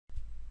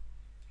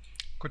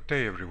Good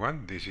day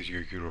everyone, this is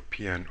your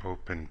European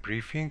Open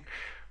briefing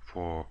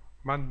for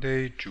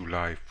Monday,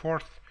 July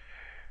 4th.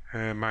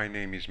 My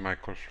name is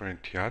Michael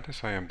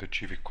Florentiades, I am the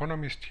Chief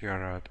Economist here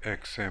at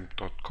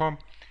XM.com,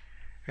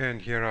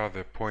 and here are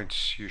the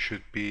points you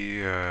should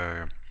be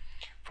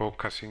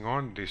focusing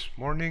on this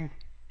morning.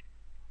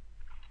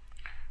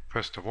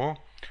 First of all,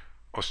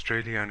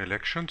 Australian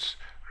elections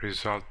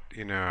result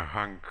in a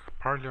hung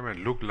parliament,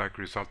 look like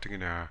resulting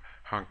in a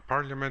hung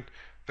parliament.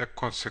 The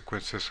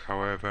consequences,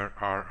 however,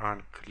 are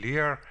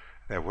unclear.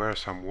 There were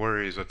some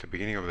worries at the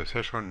beginning of the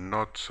session,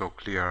 not so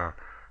clear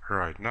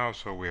right now,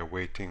 so we are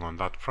waiting on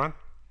that front.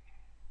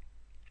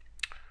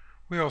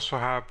 We also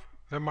have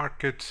the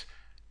markets,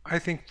 I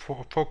think,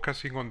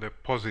 focusing on the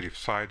positive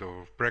side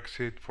of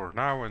Brexit for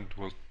now, and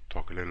we'll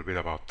talk a little bit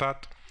about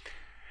that.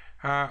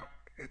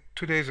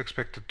 Today is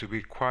expected to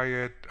be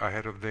quiet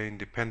ahead of the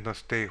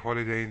Independence Day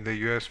holiday in the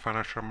US.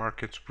 Financial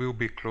markets will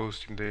be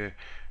closed in the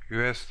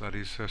US, that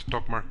is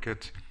stock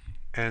markets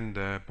and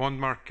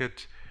bond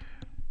markets.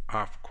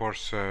 Of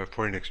course,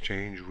 foreign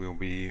exchange will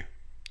be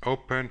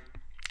open.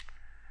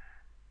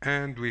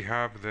 And we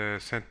have the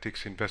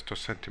Centix investor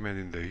sentiment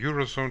in the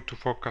Eurozone to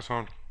focus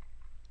on,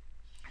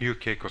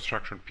 UK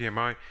construction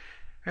PMI.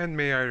 And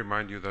may I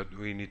remind you that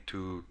we need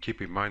to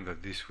keep in mind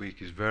that this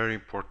week is very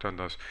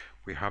important, as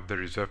we have the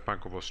Reserve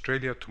Bank of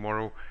Australia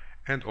tomorrow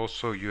and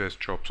also US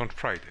jobs on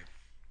Friday.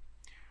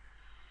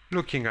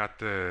 Looking at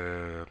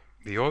the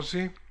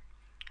Aussie,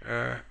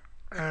 a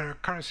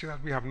currency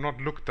that we have not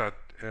looked at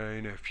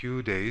in a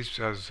few days,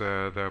 as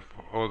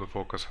all the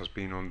focus has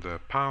been on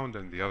the pound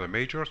and the other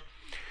majors.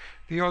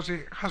 The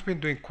Aussie has been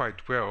doing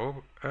quite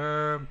well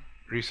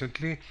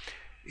recently.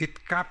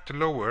 It capped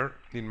lower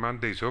in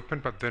Monday's open,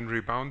 but then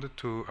rebounded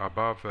to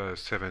above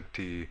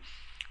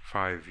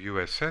 75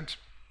 US cents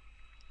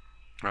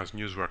as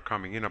news were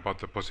coming in about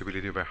the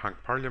possibility of a hung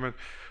parliament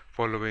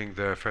following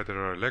the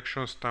federal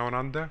elections down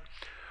under.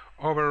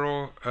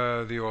 Overall,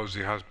 the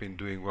Aussie has been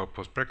doing well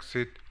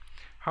post-Brexit.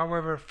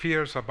 However,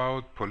 fears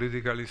about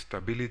political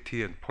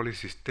instability and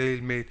policy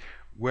stalemate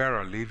were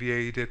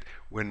alleviated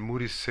when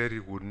Moody's said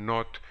it would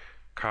not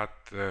cut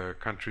the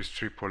country's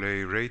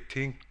AAA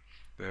rating,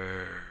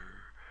 the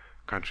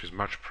country's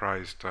much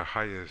prized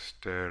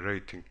highest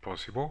rating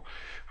possible,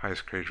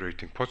 highest credit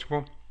rating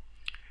possible.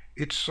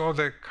 It saw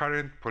the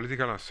current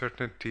political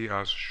uncertainty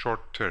as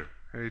short-term.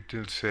 It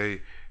didn't see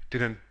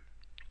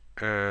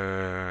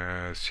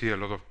a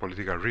lot of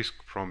political risk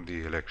from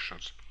the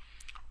elections,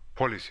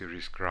 policy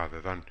risk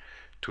rather than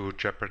to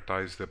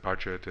jeopardize the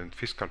budget and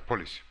fiscal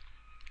policy.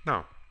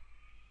 Now,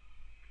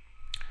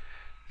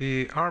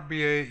 the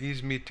RBA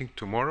is meeting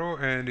tomorrow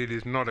and it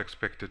is not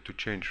expected to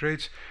change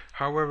rates.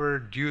 However,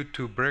 due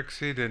to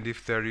Brexit and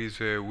if there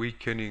is a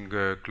weakening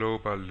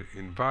global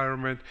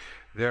environment,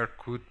 there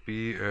could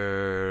be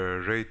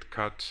rate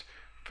cuts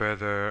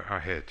further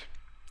ahead.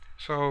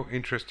 So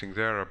interesting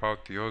there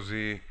about the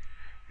Aussie.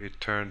 It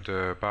turned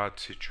a bad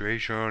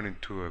situation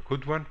into a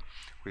good one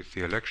with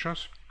the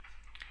elections.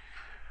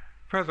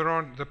 Further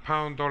on, the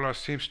pound dollar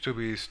seems to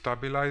be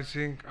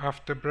stabilizing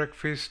after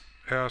breakfast,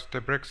 as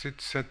the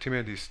Brexit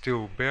sentiment is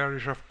still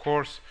bearish, of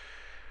course.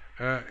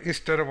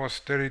 Instead of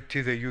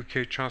austerity, the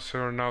UK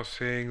Chancellor now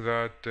saying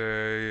that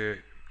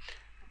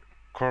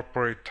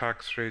corporate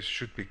tax rates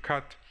should be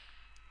cut.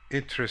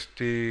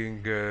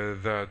 Interesting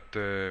that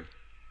a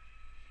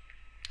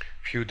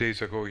few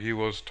days ago he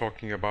was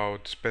talking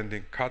about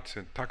spending cuts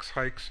and tax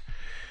hikes.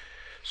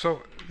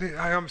 So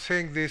I am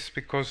saying this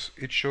because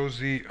it shows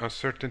the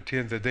uncertainty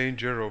and the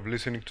danger of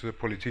listening to the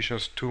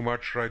politicians too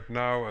much right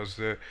now, as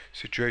the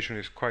situation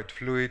is quite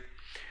fluid.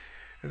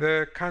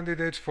 The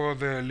candidates for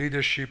the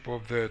leadership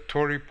of the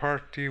Tory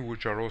party,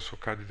 which are also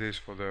candidates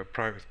for the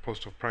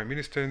post of Prime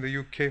Minister in the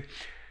UK,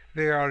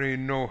 they are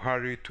in no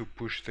hurry to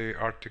push the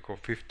Article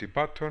 50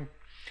 button.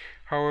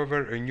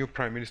 However, a new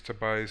Prime Minister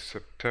by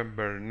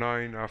September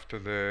 9, after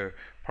the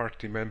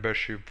party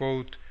membership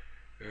vote,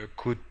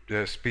 could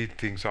speed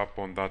things up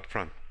on that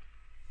front.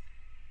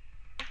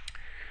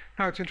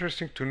 Now, it's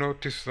interesting to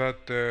notice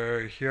that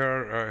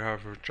here I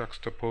have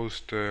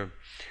juxtaposed the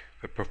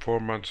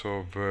performance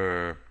of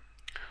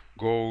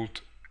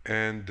gold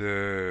and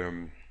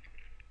the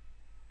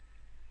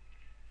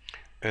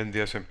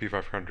S&P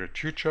 500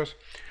 futures.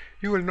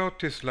 You will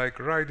notice, like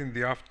right in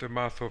the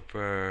aftermath of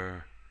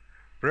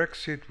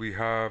Brexit, we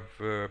have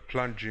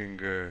plunging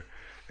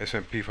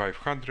S&P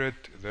 500,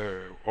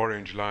 the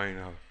orange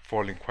line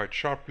falling quite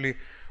sharply,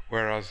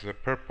 whereas the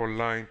purple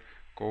line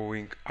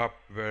going up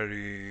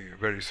very,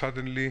 very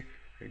suddenly,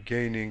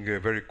 gaining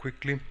very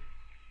quickly.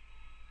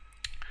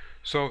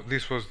 So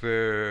this was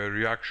the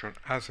reaction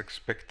as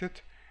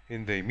expected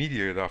in the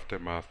immediate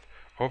aftermath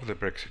of the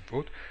Brexit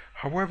vote.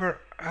 However,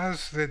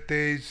 as the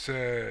days,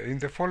 in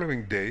the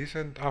following days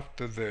and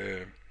after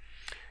the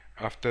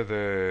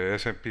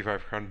S&P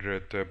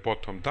 500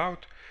 bottomed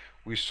out,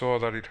 we saw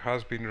that it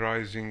has been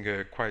rising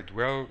quite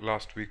well.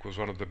 Last week was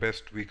one of the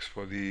best weeks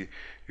for the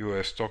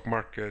US stock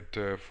market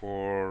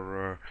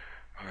for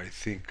I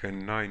think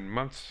 9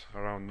 months,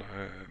 around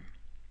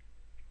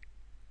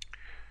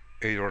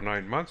 8 or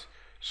 9 months.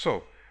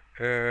 So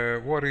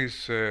what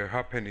is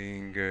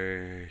happening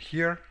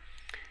here?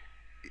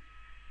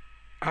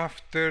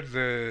 After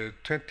the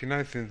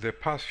 29th, in the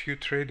past few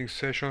trading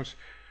sessions,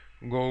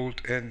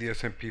 gold and the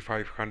S&P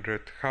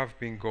 500 have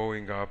been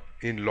going up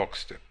in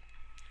lockstep.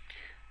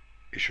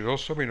 It should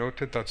also be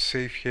noted that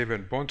safe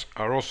haven bonds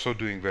are also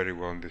doing very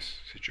well in this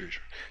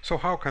situation. So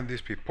how can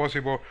this be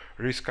possible?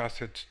 Risk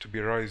assets to be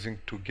rising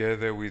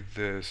together with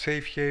the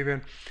safe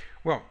haven?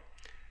 Well,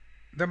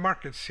 the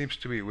market seems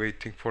to be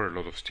waiting for a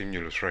lot of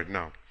stimulus right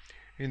now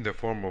in the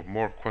form of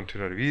more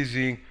quantitative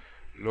easing,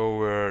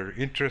 lower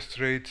interest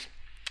rates,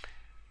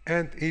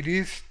 and it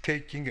is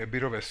taking a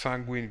bit of a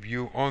sanguine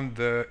view on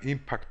the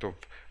impact of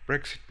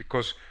Brexit,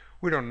 because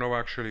we don't know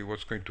actually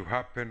what's going to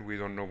happen. We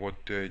don't know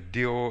what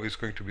deal is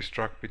going to be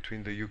struck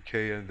between the UK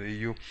and the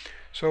EU.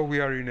 So we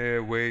are in a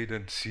wait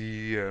and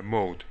see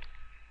mode.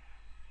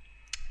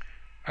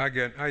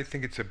 Again, I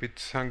think it's a bit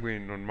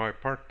sanguine on my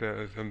part,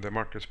 on the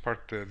market's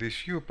part,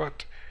 this view,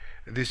 but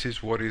this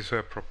is what is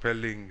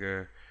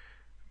propelling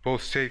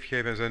both safe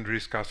havens and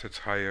risk assets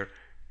higher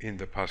in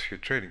the past few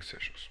trading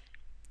sessions.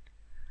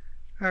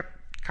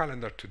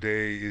 Calendar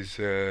today is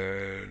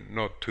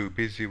not too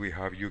busy. We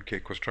have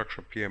UK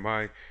construction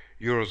PMI,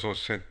 Eurozone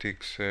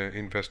Centix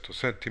investor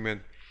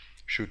sentiment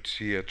should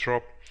see a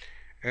drop,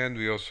 and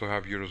we also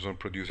have Eurozone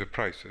producer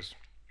prices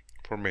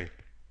for May.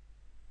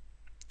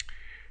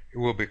 It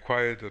will be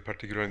quiet,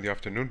 particularly in the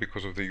afternoon,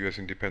 because of the US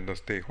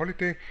Independence Day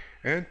holiday,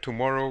 and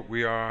tomorrow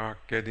we are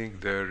getting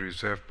the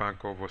Reserve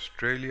Bank of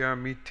Australia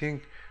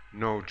meeting,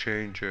 no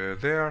change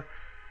there,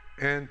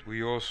 and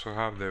we also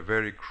have the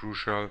very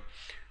crucial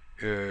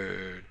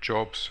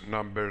jobs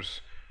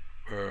numbers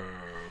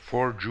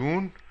for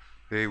June.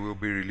 They will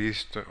be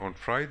released on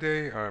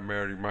Friday. I may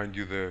remind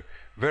you the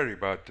very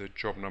bad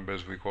job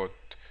numbers we got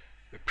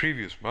the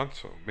previous month.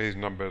 So May's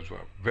numbers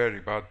were very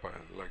bad, by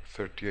like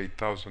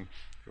 38,000.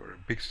 They were a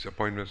big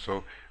disappointment. So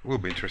it will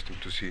be interesting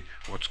to see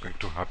what's going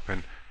to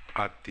happen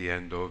at the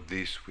end of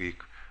this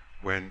week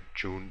when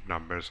June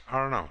numbers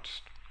are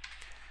announced.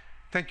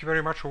 Thank you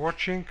very much for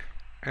watching,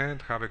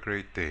 and have a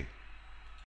great day.